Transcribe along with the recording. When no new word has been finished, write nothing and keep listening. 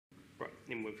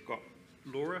Then we've got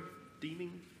Laura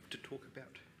Deeming to talk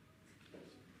about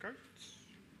goats.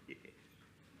 Yeah.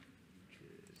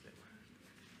 Cheers, that one.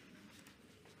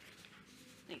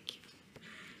 Thank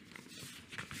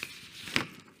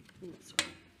you. Ooh,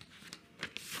 sorry.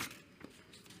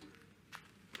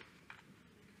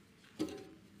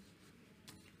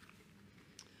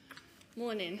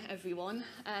 Morning, everyone.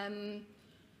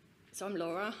 So I'm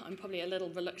Laura. I'm probably a little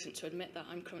reluctant to admit that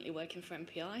I'm currently working for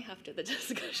MPI after the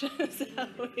discussions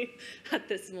that we had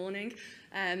this morning.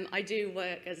 I do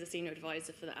work as a senior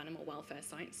advisor for the animal welfare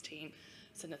science team,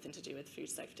 so nothing to do with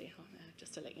food safety,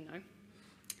 just to let you know.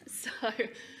 So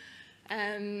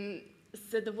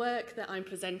the work that I'm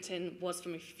presenting was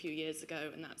from a few years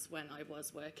ago, and that's when I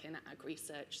was working at Ag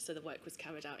Research. So the work was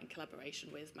carried out in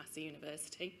collaboration with Massey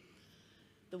University.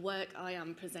 The work I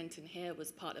am presenting here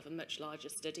was part of a much larger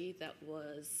study that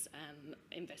was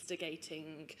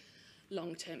investigating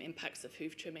long-term impacts of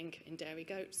hoof trimming in dairy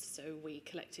goats. So we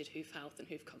collected hoof health and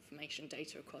hoof conformation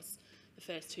data across the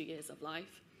first 2 years of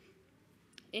life.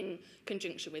 In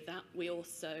conjunction with that, we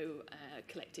also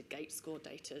collected gait score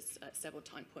data at several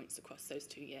time points across those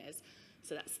 2 years.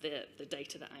 So that's the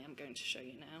data that I am going to show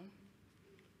you now.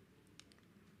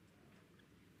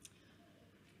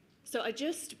 So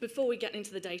before we get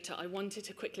into the data, I wanted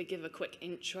to quickly give a quick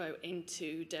intro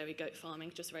into dairy goat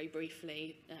farming, just very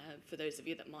briefly, for those of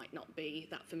you that might not be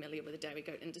that familiar with the dairy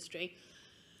goat industry.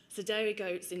 So dairy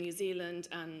goats in New Zealand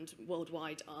and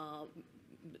worldwide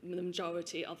the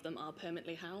majority of them are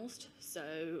permanently housed.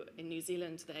 So in New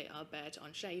Zealand, they are bed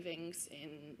on shavings.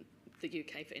 In the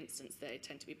UK, for instance, they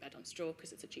tend to be bed on straw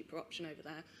because it's a cheaper option over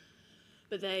there.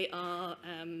 But they are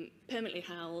permanently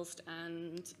housed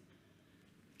and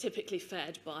typically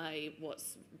fed by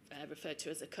what's referred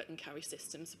to as a cut and carry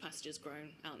system, so pastures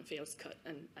grown out in fields, cut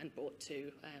and brought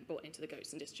into the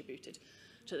goats and distributed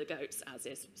to the goats, as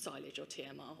is silage or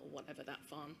TMR or whatever that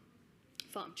farm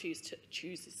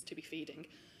chooses to be feeding.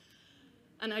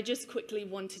 And I just quickly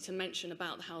wanted to mention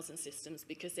about the housing systems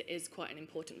because it is quite an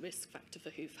important risk factor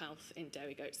for hoof health in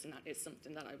dairy goats, and that is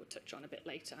something that I will touch on a bit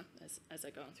later as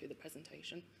I go on through the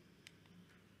presentation.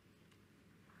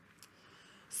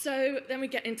 So then we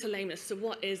get into lameness. So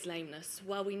what is lameness?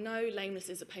 Well, we know lameness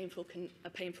is a painful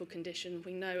condition.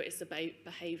 We know it's a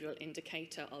behavioural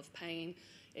indicator of pain.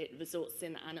 It results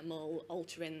in the animal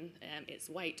altering its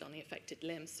weight on the affected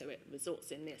limb, so it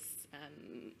results in this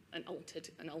an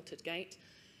altered gait.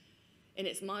 In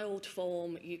its mild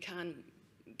form, you can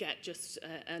get just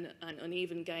an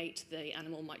uneven gait. The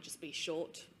animal might just be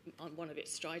short on one of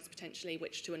its strides potentially,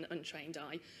 which to an untrained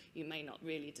eye you may not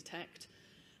really detect.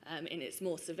 In its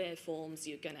more severe forms,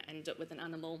 you're going to end up with an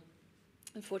animal,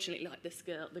 unfortunately, like this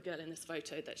girl, the girl in this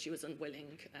photo, that she was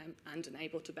unwilling and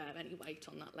unable to bear any weight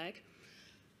on that leg.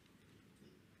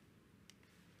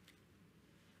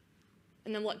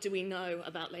 And then what do we know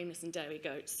about lameness in dairy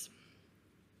goats?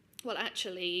 Well,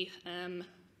 actually, the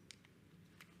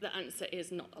answer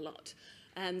is not a lot.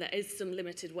 There is some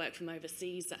limited work from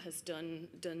overseas that has done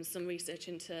some research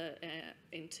into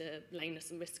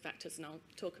lameness and risk factors, and I'll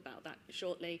talk about that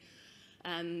shortly.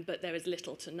 But there is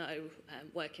little to no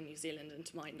work in New Zealand, and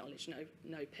to my knowledge, no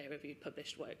peer-reviewed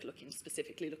published work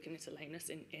specifically looking into lameness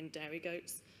in dairy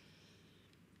goats.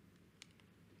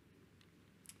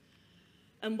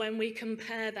 And when we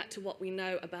compare that to what we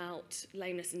know about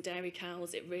lameness in dairy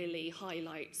cows, it really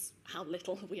highlights how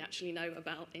little we actually know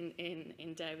about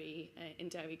in dairy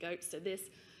goats. So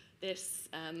this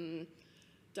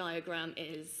diagram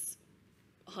is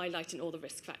highlighting all the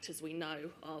risk factors we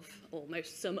know of, or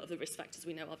some of the risk factors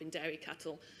we know of in dairy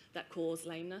cattle that cause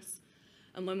lameness.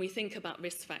 And when we think about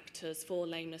risk factors for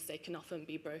lameness, they can often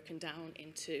be broken down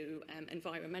into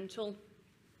environmental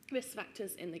risk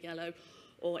factors in the yellow,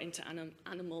 or into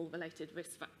animal-related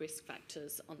risk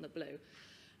factors on the blue.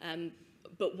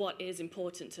 But what is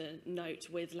important to note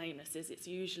with lameness is it's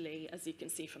usually, as you can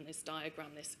see from this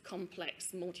diagram, this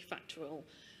complex, multifactorial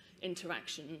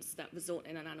interactions that result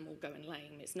in an animal going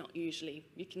lame. It's not usually,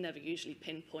 you can never usually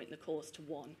pinpoint the cause to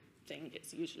one thing.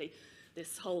 It's usually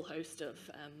this whole host of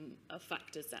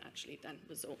factors that actually then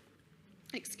result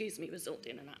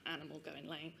in an animal going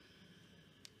lame.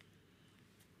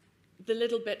 The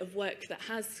little bit of work that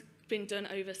has been done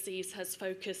overseas has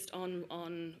focused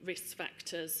on risk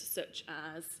factors such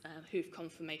as hoof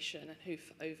conformation and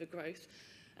hoof overgrowth,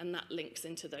 and that links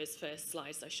into those first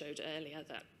slides I showed earlier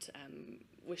that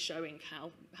were showing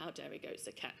how dairy goats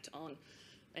are kept on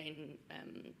in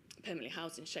permanently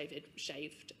housed in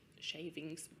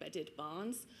shavings bedded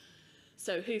barns.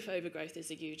 So hoof overgrowth is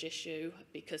a huge issue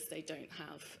because they don't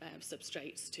have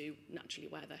substrates to naturally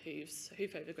wear their hooves.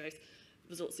 Hoof overgrowth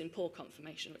results in poor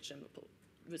conformation, which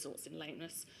results in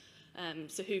lameness.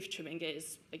 So hoof trimming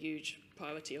is a huge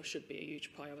priority, or should be a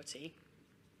huge priority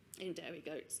in dairy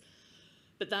goats.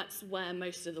 But that's where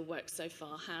most of the work so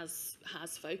far has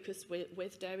focused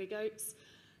with dairy goats.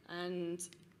 And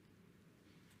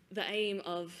the aim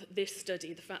of this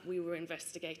study, the fact we were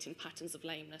investigating patterns of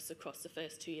lameness across the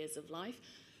first 2 years of life,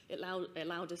 it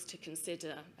allowed us to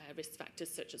consider risk factors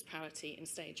such as parity and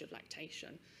stage of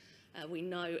lactation. We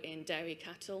know in dairy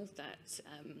cattle that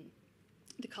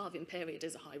the calving period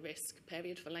is a high-risk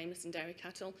period for lameness in dairy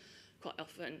cattle. Quite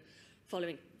often,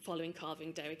 following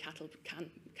calving, dairy cattle can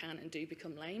and do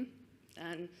become lame.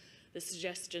 And the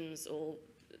suggestions or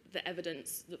the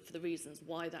evidence for the reasons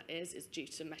why that is due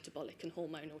to metabolic and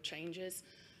hormonal changes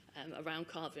around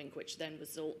calving, which then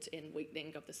result in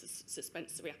weakening of the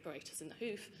suspensory apparatus in the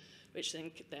hoof, which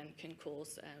then can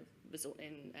result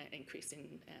in increase in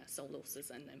sole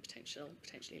ulcers and then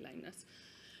potentially lameness.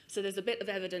 So there's a bit of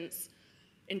evidence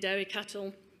in dairy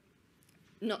cattle,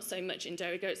 not so much in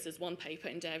dairy goats. There's one paper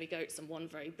in dairy goats and one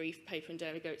very brief paper in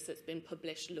dairy goats that's been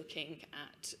published looking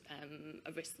at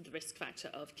the risk factor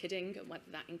of kidding and whether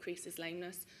that increases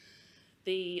lameness.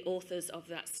 The authors of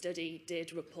that study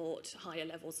did report higher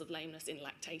levels of lameness in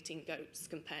lactating goats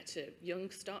compared to young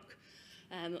stock.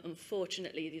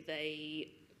 Unfortunately,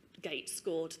 they gate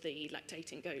scored the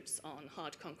lactating goats on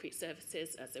hard concrete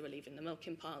surfaces as they were leaving the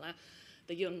milking parlour.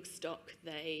 The young stock,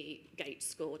 they gate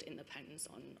scored in the pens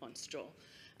on straw.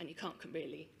 And you can't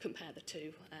really compare the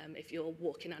two. If you're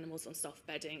walking animals on soft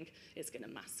bedding, it's going to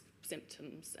mask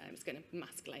symptoms, it's going to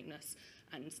mask lameness,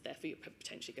 and therefore you're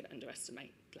potentially going to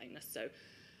underestimate lameness. So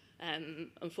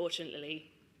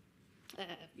unfortunately,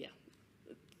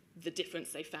 the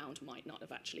difference they found might not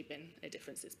have actually been a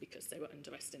difference. It's because they were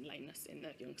underestimating lameness in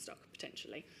the young stock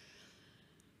potentially.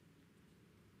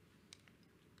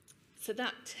 So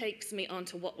that takes me on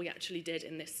to what we actually did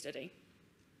in this study.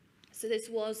 So this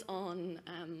was on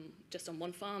just on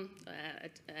one farm,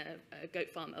 a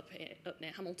goat farm up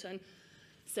near Hamilton.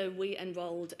 So we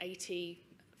enrolled 80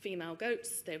 female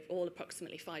goats. They're all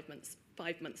approximately 5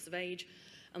 months of age,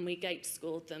 and we gate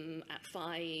scored them at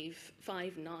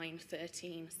 5, 9,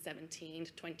 13, 17,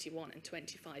 21, and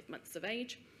 25 months of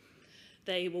age.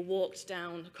 They were walked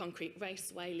down a concrete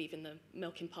raceway, leaving the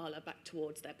milking parlour back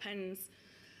towards their pens.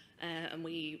 And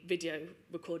we video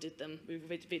recorded them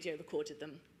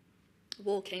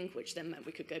walking, which then meant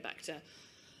we could go back to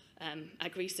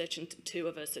ag research, and two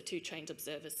of us, so two trained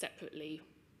observers, separately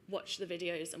watch the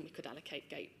videos, and we could allocate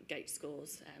gate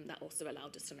scores. That also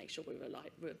allowed us to make sure we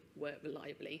were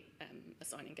reliably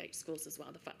assigning gate scores as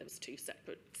well, the fact there was two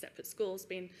separate scores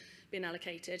being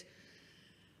allocated.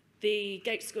 The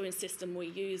gate scoring system we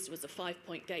used was a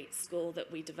 5-point gate score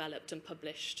that we developed and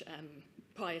published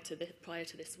prior to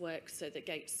this work. So the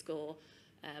gate score,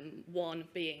 1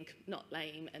 being not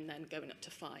lame, and then going up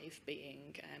to 5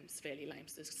 being severely lame.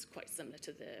 So this is quite similar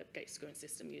to the gate scoring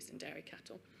system used in dairy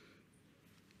cattle.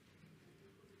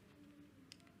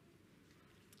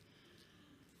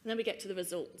 And then we get to the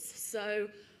results. So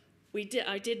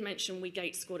I did mention we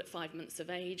gate scored at 5 months of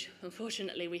age.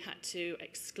 Unfortunately, we had to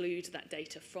exclude that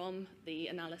data from the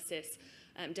analysis.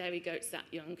 Dairy goats that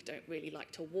young don't really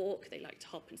like to walk. They like to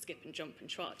hop and skip and jump and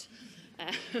trot.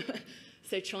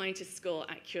 So trying to score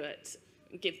accurate,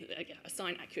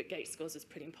 assign accurate gait scores was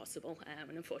pretty impossible.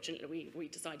 And unfortunately, we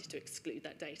decided to exclude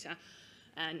that data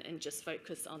and just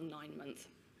focus on 9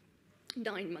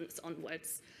 months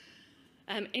onwards.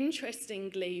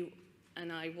 Interestingly,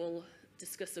 and I will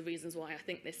discuss the reasons why I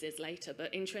think this is later,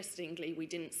 but interestingly, we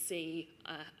didn't see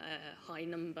a high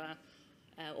number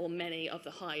or many of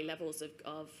the high levels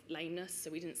of lameness. So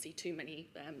we didn't see too many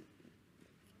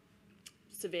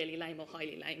severely lame or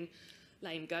highly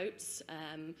lame goats.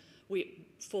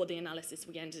 For the analysis,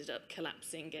 we ended up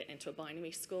collapsing it into a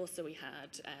binary score. So we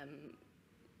had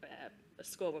a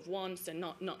score of 1, so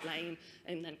not lame,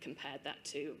 and then compared that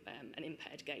to an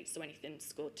impaired gait, so anything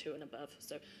scored 2 and above.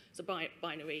 So it's a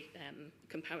binary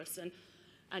comparison,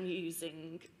 and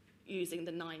using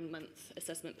the 9-month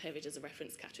assessment period as a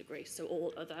reference category. So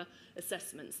all other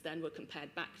assessments then were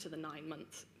compared back to the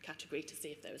 9-month category to see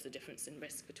if there was a difference in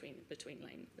risk between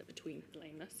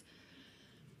lameness.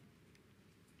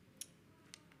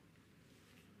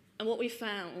 And what we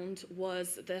found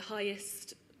was the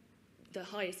highest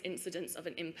incidence of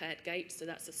an impaired gait, so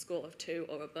that's a score of 2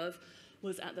 or above,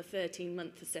 was at the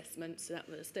 13-month assessment. So that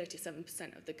was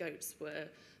 37% of the goats were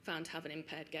found to have an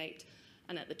impaired gait.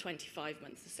 And at the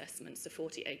 25-month assessment, so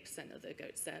 48% of the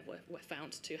goats there were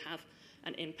found to have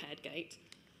an impaired gait.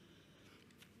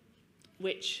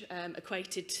 which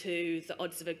equated to the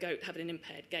odds of a goat having an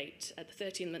impaired gait at the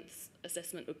 13-month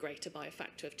assessment were greater by a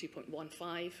factor of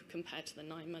 2.15 compared to the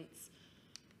 9 months,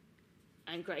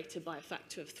 and greater by a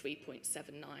factor of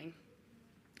 3.79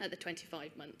 at the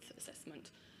 25-month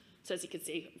assessment. So as you can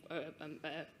see,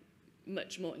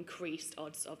 much more increased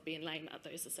odds of being lame at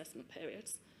those assessment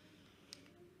periods.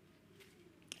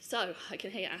 So I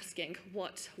can hear you asking,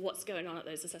 what's going on at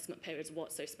those assessment periods?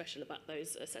 What's so special about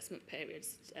those assessment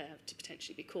periods to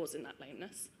potentially be causing that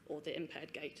lameness, or the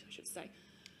impaired gait, I should say?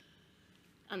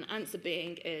 And the answer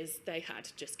being is they had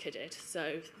just kidded.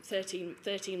 So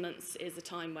 13 months is the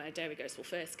time where dairy goats will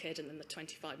first kid, and then the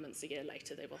 25 months a year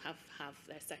later they will have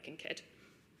their second kid.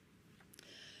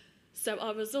 So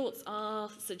our results are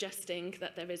suggesting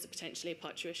that there is potentially a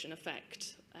parturition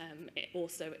effect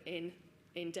also in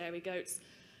dairy goats.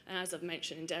 And as I've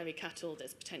mentioned, in dairy cattle,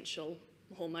 there's potential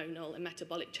hormonal and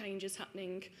metabolic changes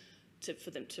happening for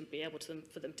them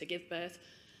to give birth.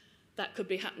 That could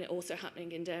be also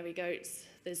happening in dairy goats.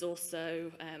 There's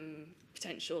also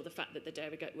potential, the fact that the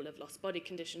dairy goat will have lost body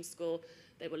condition score.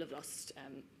 They will have lost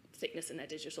thickness in their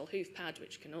digital hoof pad,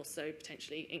 which can also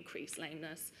potentially increase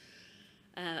lameness.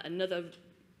 Another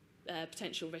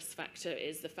potential risk factor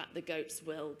is the fact the goats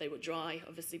will dry,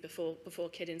 obviously, before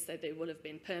kidding, so they will have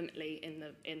been permanently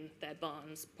in their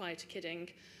barns prior to kidding.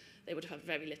 They would have had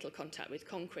very little contact with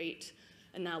concrete,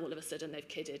 and now all of a sudden they've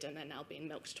kidded and they're now being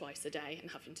milked twice a day and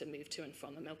having to move to and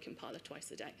from a milking parlour twice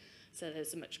a day. So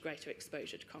there's a much greater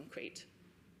exposure to concrete,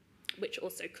 which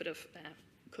also could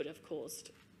have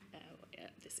caused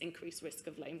this increased risk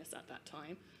of lameness at that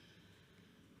time.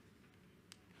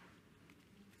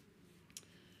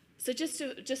 So just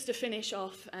to finish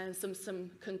off some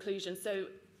conclusions. So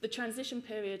the transition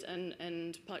period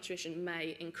and parturition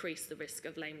may increase the risk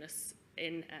of lameness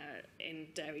in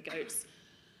dairy goats.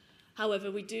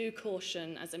 However, we do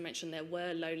caution, as I mentioned, there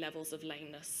were low levels of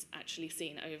lameness actually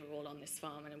seen overall on this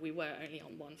farm, and we were only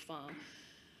on one farm.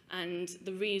 And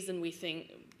the reason we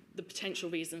think, the potential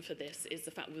reason for this is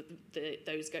the fact that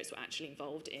those goats were actually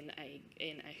involved in a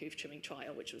hoof trimming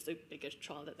trial, which was the biggest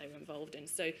trial that they were involved in.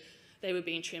 So they were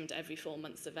being trimmed every 4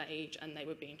 months of age, and they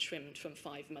were being trimmed from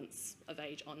 5 months of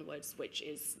age onwards, which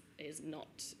is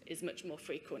much more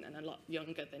frequent and a lot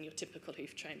younger than your typical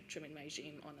hoof trimming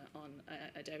regime on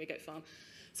a dairy goat farm.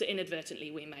 So inadvertently,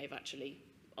 we may have actually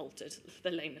altered the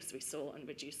lameness we saw and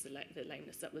reduced the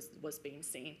lameness that was being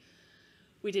seen.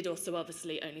 We did also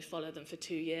obviously only follow them for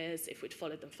 2 years. If we'd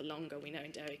followed them for longer, we know in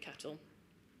dairy cattle,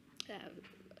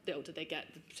 the older they get,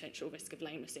 the potential risk of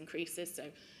lameness increases.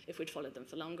 So if we'd followed them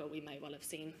for longer, we may well have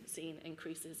seen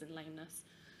increases in lameness.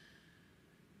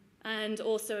 And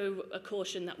also a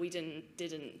caution that we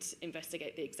didn't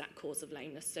investigate the exact cause of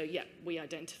lameness. So yeah, we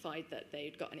identified that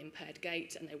they'd got an impaired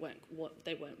gait and they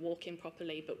weren't walking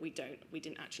properly, but we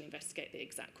didn't actually investigate the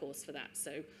exact cause for that.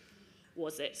 So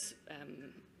was it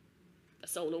a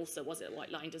sole ulcer? Was it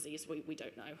white line disease? We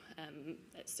don't know.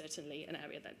 It's certainly an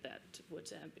area that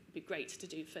would be great to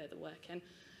do further work in.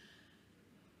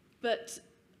 But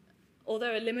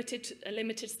although a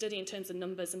limited study in terms of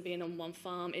numbers and being on one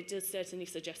farm, it does certainly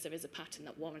suggest there is a pattern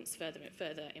that warrants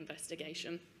further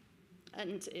investigation.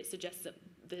 And it suggests that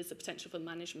there's a potential for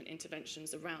management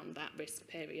interventions around that risk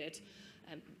period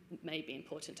may be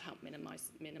important to help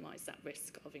minimise that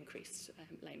risk of increased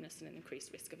lameness and an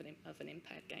increased risk of an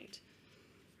impaired gait.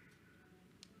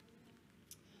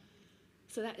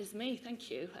 So that is me, thank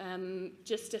you.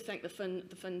 Just to thank the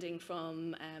funding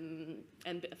from an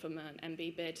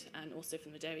MB bid and also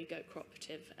from the Dairy Goat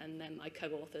Cooperative, and then my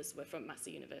co-authors were from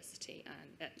Massey University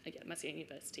and Massey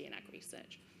University in Ag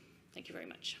Research. Thank you very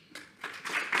much.